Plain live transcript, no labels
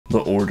The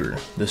Order,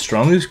 the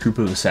strongest group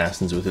of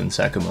assassins within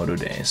Sakamoto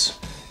Days.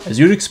 As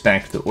you'd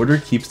expect, the Order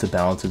keeps the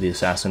balance of the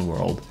assassin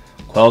world,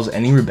 quells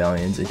any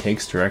rebellions, and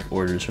takes direct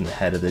orders from the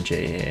head of the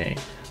JAA,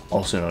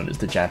 also known as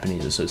the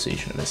Japanese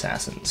Association of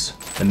Assassins.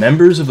 The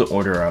members of the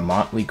Order are a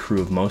motley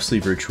crew of mostly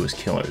virtuous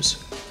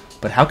killers.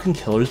 But how can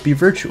killers be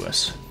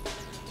virtuous?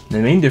 The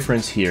main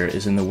difference here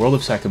is in the world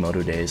of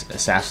Sakamoto Days,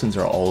 assassins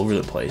are all over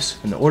the place,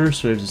 and the Order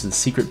serves as the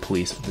secret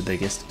police of the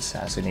biggest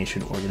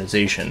assassination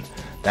organization,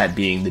 that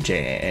being the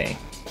JAA.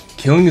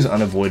 Killing is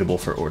unavoidable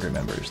for Order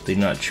members. They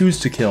do not choose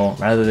to kill,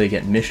 rather they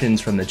get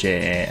missions from the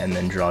JAA and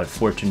then draw out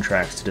fortune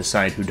tracks to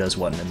decide who does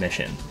what in a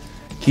mission.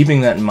 Keeping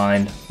that in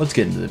mind, let's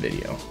get into the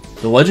video.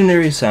 The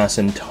legendary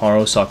assassin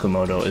Taro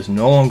Sakamoto is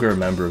no longer a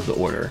member of the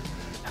Order.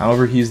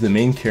 However, he is the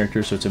main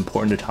character, so it's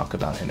important to talk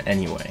about him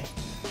anyway.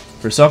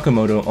 For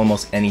Sakamoto,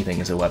 almost anything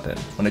is a weapon.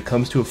 When it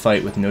comes to a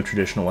fight with no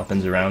traditional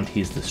weapons around,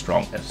 he's the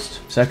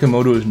strongest.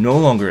 Sakamoto is no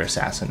longer an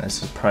assassin, as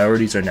his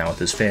priorities are now with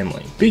his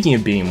family. Speaking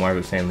of being more of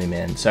a family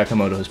man,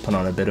 Sakamoto has put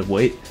on a bit of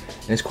weight,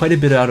 and is quite a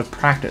bit out of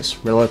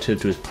practice relative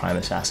to his prime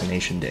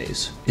assassination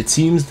days. It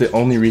seems the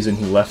only reason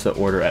he left the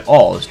Order at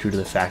all is due to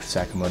the fact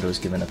that Sakamoto has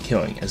given up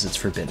killing, as it's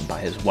forbidden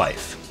by his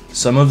wife.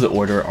 Some of the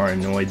Order are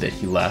annoyed that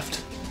he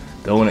left,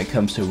 though when it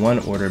comes to one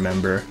Order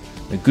member,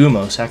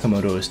 Nagumo,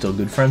 Sakamoto is still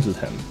good friends with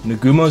him.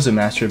 Nagumo is a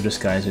master of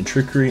disguise and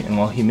trickery, and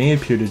while he may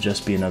appear to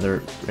just be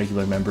another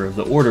regular member of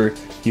the Order,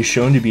 he is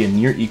shown to be a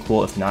near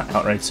equal if not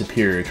outright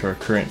superior to our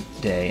current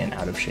day and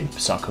out-of-shape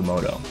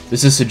Sakamoto.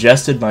 This is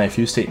suggested by a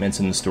few statements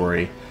in the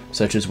story,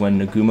 such as when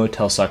Nagumo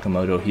tells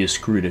Sakamoto he is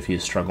screwed if he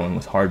is struggling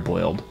with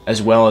hard-boiled,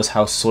 as well as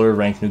how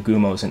slur-ranked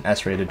Nagumo is an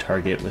S-rated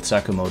target with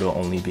Sakamoto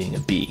only being a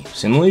B.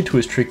 Similarly to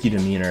his tricky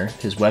demeanor,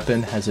 his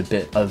weapon has a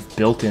bit of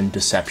built-in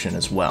deception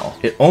as well.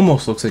 It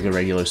almost looks like a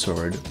regular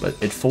sword, but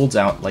it folds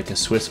out like a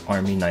Swiss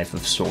Army knife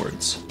of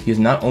swords. He is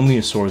not only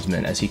a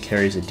swordsman, as he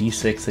carries a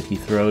D6 that he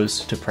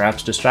throws to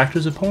perhaps distract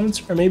his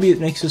opponents, or maybe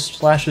it makes his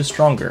slashes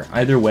stronger.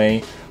 Either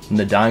way, when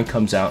the die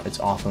comes out,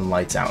 it's often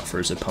lights out for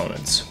his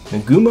opponents.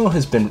 Nagumo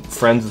has been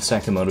friends with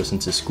Sakamoto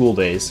since his school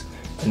days,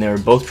 and they were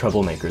both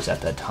troublemakers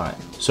at that time.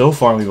 So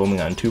far, we've only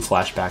gotten 2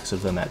 flashbacks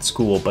of them at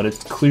school, but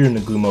it's clear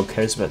Nagumo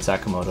cares about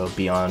Sakamoto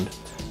beyond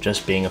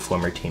just being a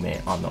former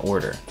teammate on the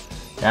Order.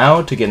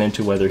 Now, to get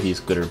into whether he's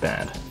good or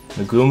bad.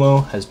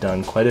 Nagumo has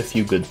done quite a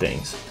few good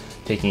things,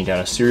 taking down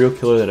a serial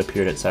killer that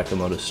appeared at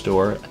Sakamoto's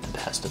store at the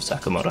behest of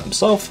Sakamoto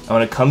himself, and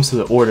when it comes to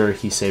the Order,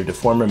 he saved a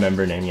former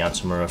member named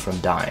Yatsumura from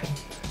dying.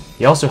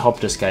 He also helped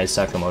disguise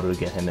Sakamoto to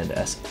get him into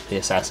the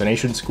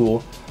assassination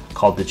school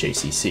called the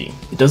JCC.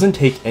 It doesn't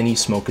take any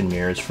smoke and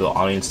mirrors for the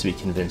audience to be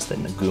convinced that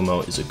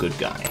Nagumo is a good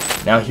guy.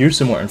 Now here's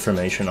some more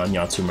information on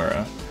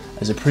Yatsumura.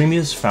 As a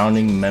previous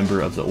founding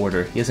member of the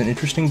Order, he has an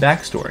interesting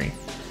backstory.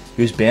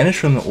 He was banished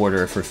from the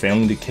Order for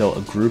failing to kill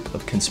a group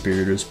of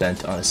conspirators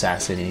bent on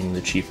assassinating the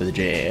chief of the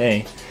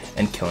JAA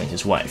and killing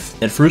his wife.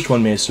 At first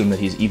one may assume that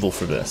he's evil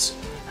for this,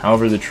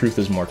 however the truth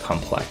is more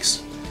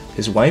complex.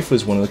 His wife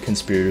was one of the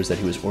conspirators that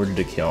he was ordered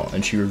to kill,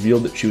 and she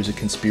revealed that she was a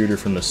conspirator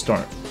from the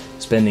start,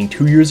 spending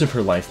 2 years of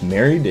her life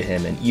married to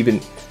him and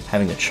even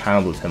having a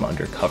child with him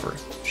undercover.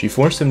 She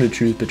forced him to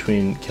choose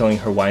between killing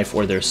her wife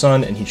or their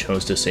son, and he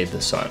chose to save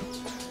the son.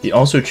 He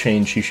also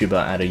chained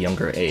Shishiba at a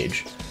younger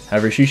age.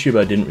 However,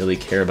 Shishiba didn't really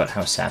care about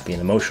how sappy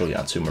and emotional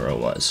Yatsumura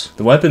was.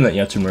 The weapon that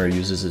Yatsumura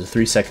uses is a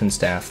 3-second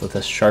staff with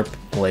a sharp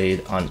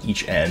blade on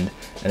each end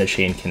and a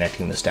chain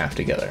connecting the staff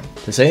together.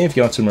 To say if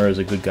Yatsumura is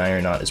a good guy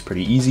or not is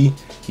pretty easy.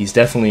 He's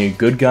definitely a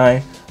good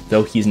guy,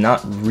 though he's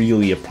not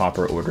really a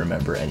proper Order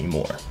member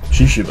anymore.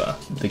 Shishiba.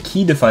 The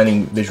key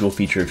defining visual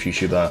feature of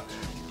Shishiba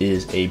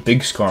is a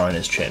big scar on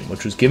his chin,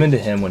 which was given to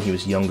him when he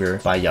was younger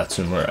by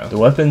Yatsumura. The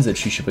weapons that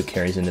Shishiba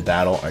carries into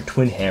battle are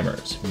twin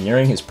hammers,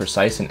 mirroring his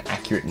precise and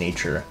accurate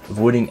nature,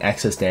 avoiding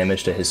excess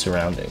damage to his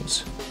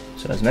surroundings.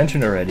 So as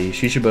mentioned already,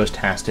 Shishiba is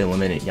tasked to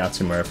eliminate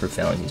Yatsumura for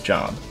failing his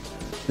job.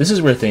 This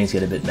is where things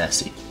get a bit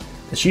messy,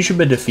 as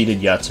Shishiba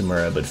defeated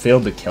Yatsumura but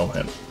failed to kill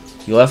him.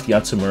 He left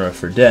Yatsumura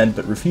for dead,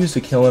 but refused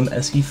to kill him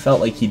as he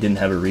felt like he didn't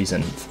have a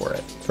reason for it.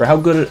 For how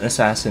good an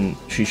assassin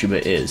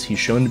Shishiba is, he's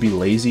shown to be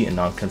lazy and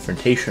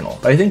non-confrontational,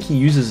 but I think he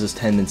uses this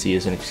tendency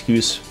as an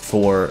excuse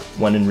for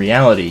when in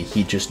reality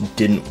he just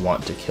didn't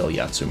want to kill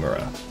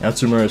Yatsumura.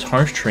 Yatsumura's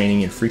harsh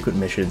training and frequent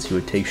missions he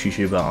would take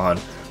Shishiba on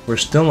were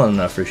still not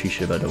enough for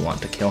Shishiba to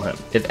want to kill him.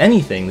 If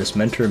anything, this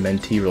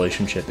mentor-mentee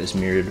relationship is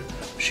mirrored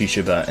with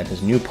Shishiba and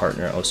his new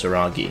partner,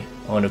 Osaragi.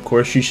 Oh, and of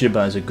course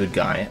Shishiba is a good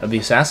guy. Of the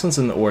assassins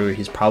in the Order,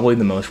 he's probably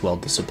the most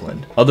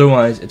well-disciplined.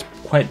 Otherwise, it's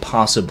quite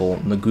possible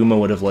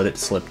Nagumo would have let it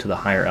slip to the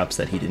higher-ups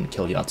that he didn't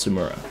kill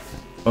Yatsumura.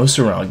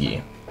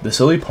 Osaragi, the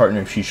silly partner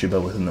of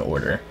Shishiba within the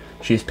Order.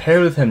 She is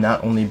paired with him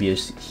not only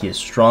because he is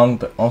strong,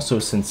 but also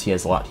since he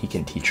has a lot he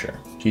can teach her.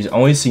 She's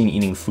always seen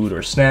eating food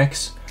or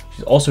snacks.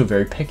 She's also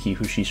very picky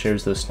who she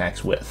shares those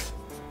snacks with.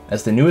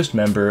 As the newest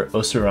member,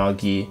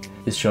 Osuragi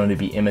is shown to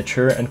be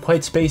immature and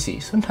quite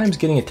spacey, sometimes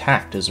getting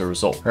attacked as a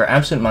result. Her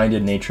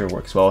absent-minded nature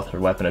works well with her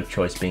weapon of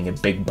choice being a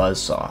big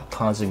buzzsaw,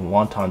 causing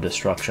wanton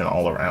destruction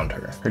all around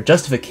her. Her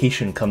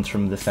justification comes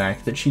from the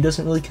fact that she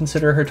doesn't really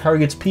consider her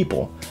targets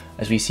people,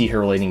 as we see her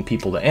relating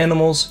people to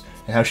animals,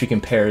 and how she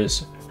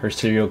compares her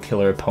serial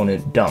killer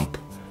opponent Dump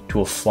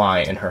to a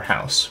fly in her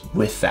house,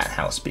 with that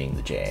house being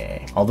the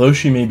JAA. Although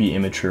she may be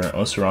immature,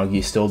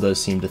 Osuragi still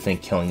does seem to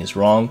think killing is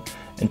wrong,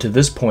 and to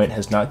this point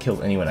has not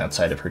killed anyone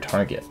outside of her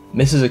target.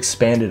 This is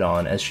expanded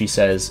on as she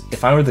says,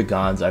 "If I were the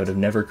gods, I would have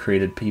never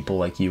created people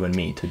like you and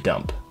me to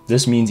dump."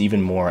 This means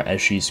even more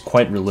as she's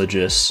quite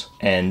religious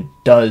and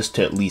does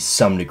to at least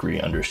some degree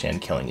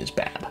understand killing is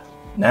bad.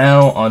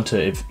 Now onto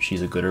if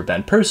she's a good or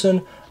bad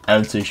person. I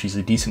would say she's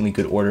a decently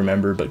good order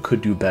member but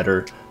could do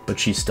better, but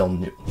she's still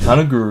new.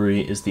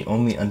 Kanagurui is the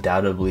only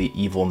undoubtedly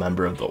evil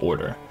member of the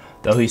order,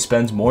 though he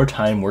spends more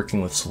time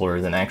working with Slur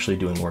than actually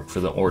doing work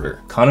for the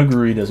order.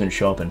 Kanagurui doesn't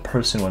show up in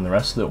person when the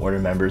rest of the order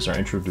members are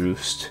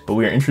introduced, but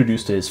we are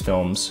introduced to his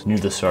films near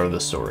the start of the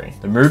story.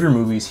 The murder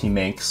movies he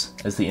makes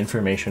as the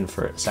information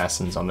for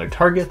assassins on their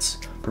targets,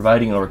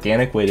 providing an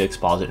organic way to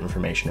exposit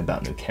information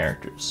about new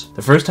characters.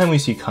 The first time we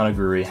see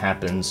Kanagurui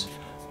happens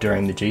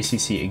during the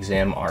JCC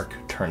exam arc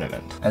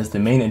tournament, as the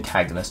main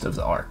antagonist of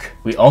the arc.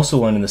 We also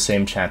learn in the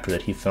same chapter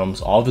that he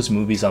films all of his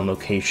movies on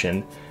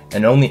location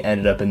and only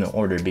ended up in the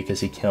order because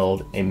he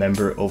killed a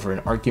member over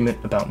an argument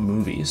about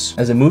movies.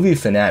 As a movie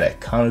fanatic,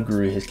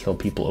 Kanagurui has killed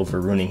people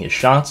over ruining his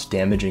shots,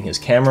 damaging his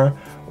camera,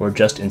 or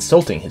just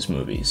insulting his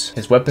movies.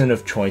 His weapon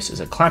of choice is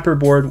a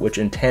clapperboard, which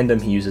in tandem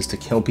he uses to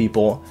kill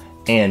people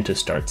and to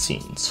start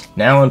scenes.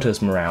 Now onto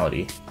his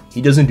morality.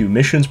 He doesn't do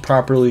missions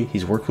properly,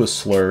 he's worked with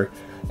Slur,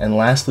 and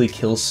lastly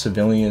kills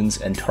civilians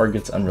and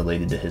targets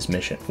unrelated to his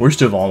mission.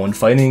 Worst of all, when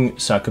fighting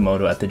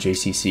Sakamoto at the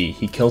JCC,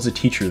 he kills a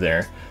teacher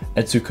there,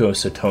 Etsuko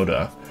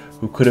Satoda,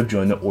 who could have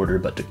joined the order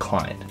but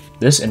declined.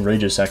 This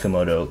enrages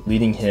Sakamoto,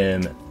 leading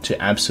him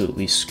to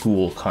absolutely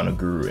school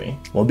Kanagurui.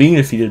 While being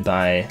defeated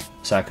by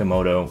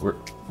Sakamoto,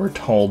 we're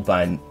told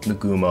by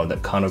Nagumo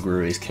that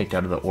Kanagurui is kicked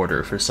out of the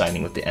order for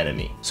siding with the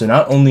enemy. So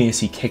not only is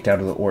he kicked out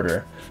of the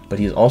order, but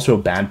he's also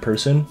a bad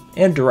person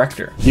and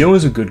director. Hyo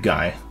is a good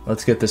guy.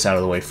 Let's get this out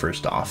of the way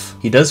first off.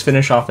 He does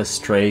finish off a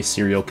stray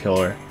serial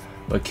killer,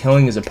 but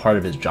killing is a part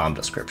of his job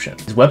description.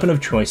 His weapon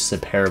of choice is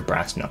a pair of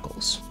brass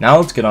knuckles. Now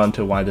let's get on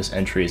to why this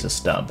entry is a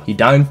stub. He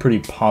died pretty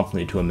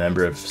promptly to a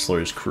member of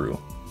Slur's crew.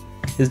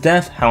 His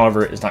death,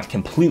 however, is not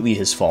completely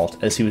his fault,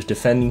 as he was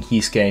defending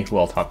Hisuke, who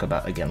I'll talk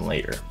about again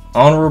later.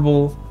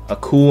 Honorable, a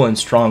cool and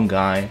strong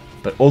guy,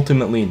 but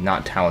ultimately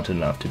not talented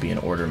enough to be an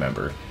order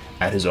member,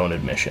 at his own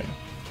admission.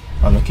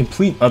 On the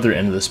complete other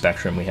end of the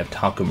spectrum, we have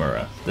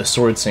Takamura, the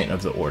sword saint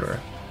of the order,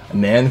 a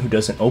man who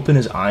doesn't open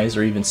his eyes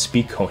or even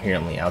speak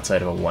coherently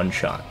outside of a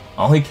one-shot.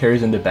 All he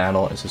carries into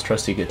battle is his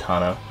trusty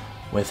katana,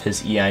 with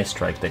his EI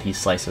strike that he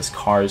slices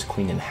cars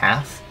clean in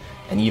half,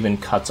 and even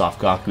cuts off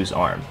Gaku's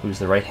arm, who's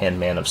the right-hand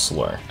man of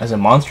Slur. As a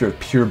monster of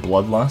pure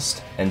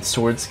bloodlust, and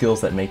sword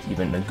skills that make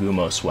even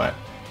Nagumo sweat,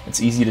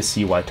 it's easy to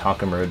see why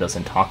Takamura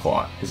doesn't talk a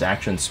lot. His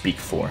actions speak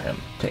for him.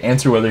 To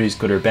answer whether he's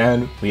good or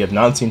bad, we have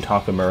not seen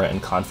Takamura in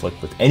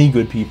conflict with any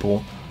good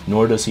people,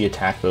 nor does he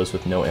attack those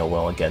with no ill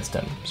will against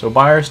him. So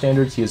by our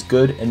standards, he is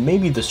good and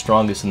maybe the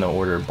strongest in the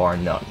order bar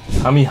none.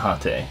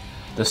 Kamihate,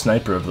 the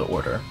sniper of the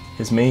order.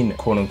 His main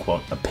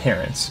quote-unquote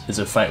appearance is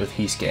a fight with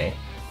Hisuke,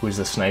 who is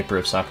the sniper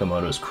of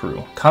Sakamoto's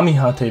crew.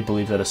 Kamihate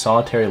believes that a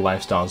solitary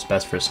lifestyle is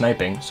best for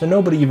sniping, so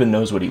nobody even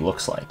knows what he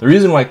looks like. The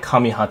reason why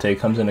Kamihate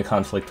comes into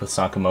conflict with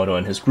Sakamoto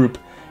and his group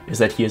is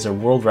that he has a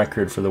world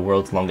record for the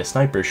world's longest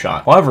sniper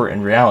shot. However,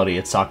 in reality,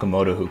 it's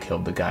Sakamoto who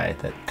killed the guy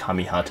that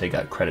Kamihate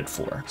got credit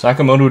for.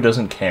 Sakamoto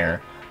doesn't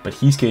care, but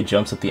Hisuke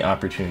jumps at the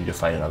opportunity to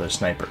fight another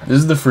sniper. This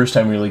is the first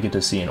time we really get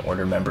to see an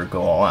order member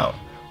go all out.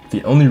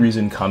 The only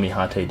reason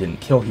Kamihate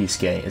didn't kill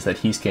Hisuke is that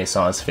Hisuke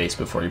saw his face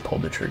before he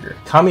pulled the trigger.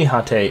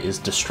 Kamihate is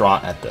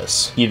distraught at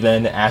this. He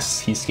then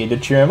asks Hisuke to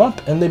cheer him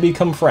up, and they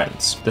become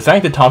friends. The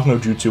fact that Talk no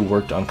Jutsu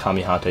worked on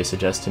Kamihate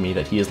suggests to me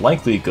that he is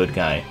likely a good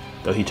guy,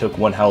 though he took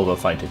one hell of a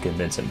fight to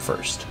convince him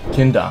first.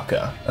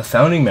 Kindaka. A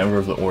founding member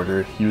of the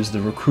order, he was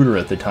the recruiter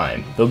at the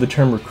time, though the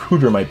term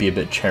recruiter might be a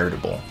bit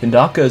charitable.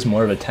 Kindaka is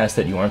more of a test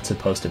that you aren't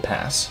supposed to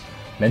pass,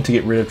 meant to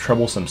get rid of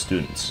troublesome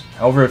students.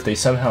 However, if they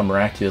somehow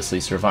miraculously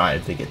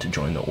survive, they get to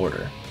join the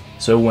order.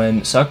 So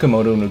when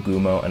Sakamoto,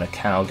 Nagumo, and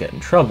Akao get in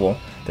trouble,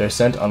 they're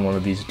sent on one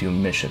of these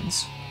doomed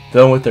missions.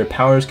 Though with their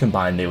powers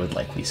combined, they would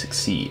likely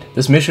succeed.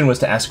 This mission was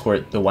to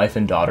escort the wife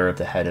and daughter of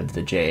the head of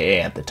the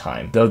JAA at the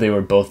time, though they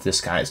were both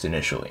disguised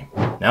initially.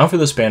 Now for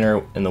the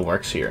spanner in the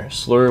works here.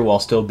 Slur, while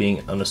still being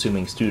an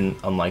unassuming student,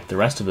 unlike the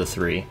rest of the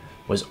three,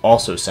 was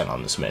also sent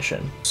on this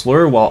mission.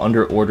 Slur, while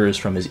under orders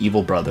from his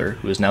evil brother,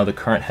 who is now the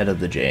current head of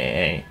the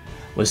JAA,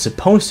 was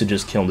supposed to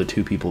just kill the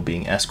two people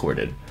being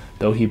escorted,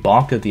 though he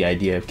balked at the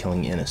idea of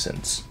killing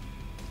innocents.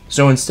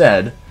 So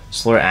instead,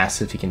 Slur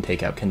asks if he can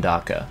take out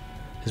Kindaka.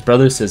 His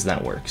brother says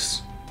that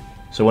works.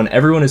 So when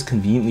everyone is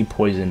conveniently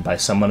poisoned by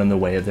someone in the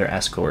way of their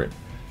escort,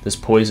 this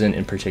poison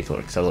in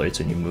particular accelerates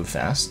when you move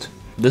fast.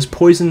 This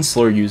poison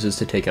Slur uses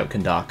to take out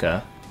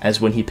Kindaka, as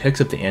when he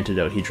picks up the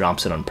antidote, he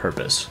drops it on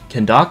purpose.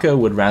 Kendaka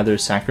would rather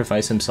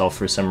sacrifice himself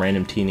for some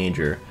random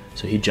teenager,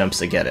 so he jumps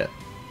to get it.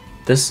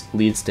 This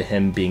leads to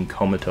him being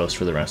comatose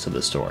for the rest of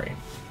the story.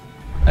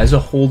 As a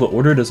whole, the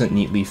order doesn't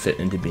neatly fit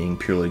into being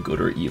purely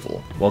good or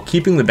evil. While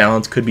keeping the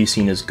balance could be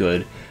seen as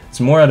good, it's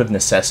more out of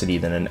necessity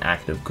than an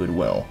act of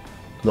goodwill.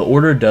 The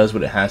order does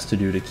what it has to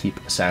do to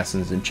keep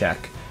assassins in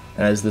check,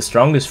 and as the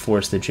strongest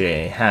force the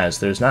JA has,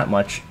 there's not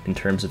much in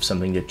terms of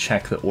something to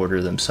check the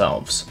order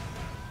themselves.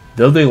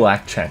 Though they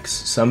lack checks,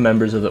 some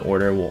members of the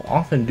Order will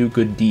often do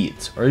good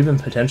deeds, or even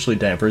potentially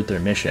divert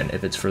their mission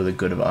if it's for the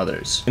good of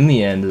others. In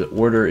the end, the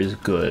Order is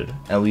good,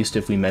 at least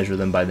if we measure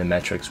them by the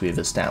metrics we have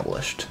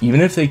established.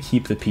 Even if they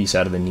keep the peace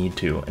out of the need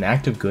to, an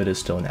act of good is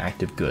still an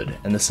act of good,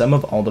 and the sum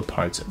of all the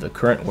parts of the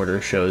current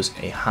Order shows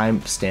a high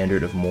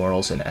standard of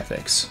morals and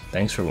ethics.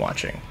 Thanks for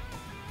watching.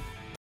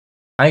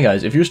 Hi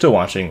guys, if you're still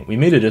watching, we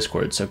made a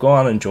Discord, so go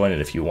on and join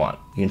it if you want.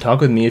 You can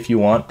talk with me if you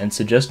want, and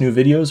suggest new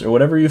videos or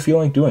whatever you feel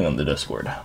like doing on the Discord.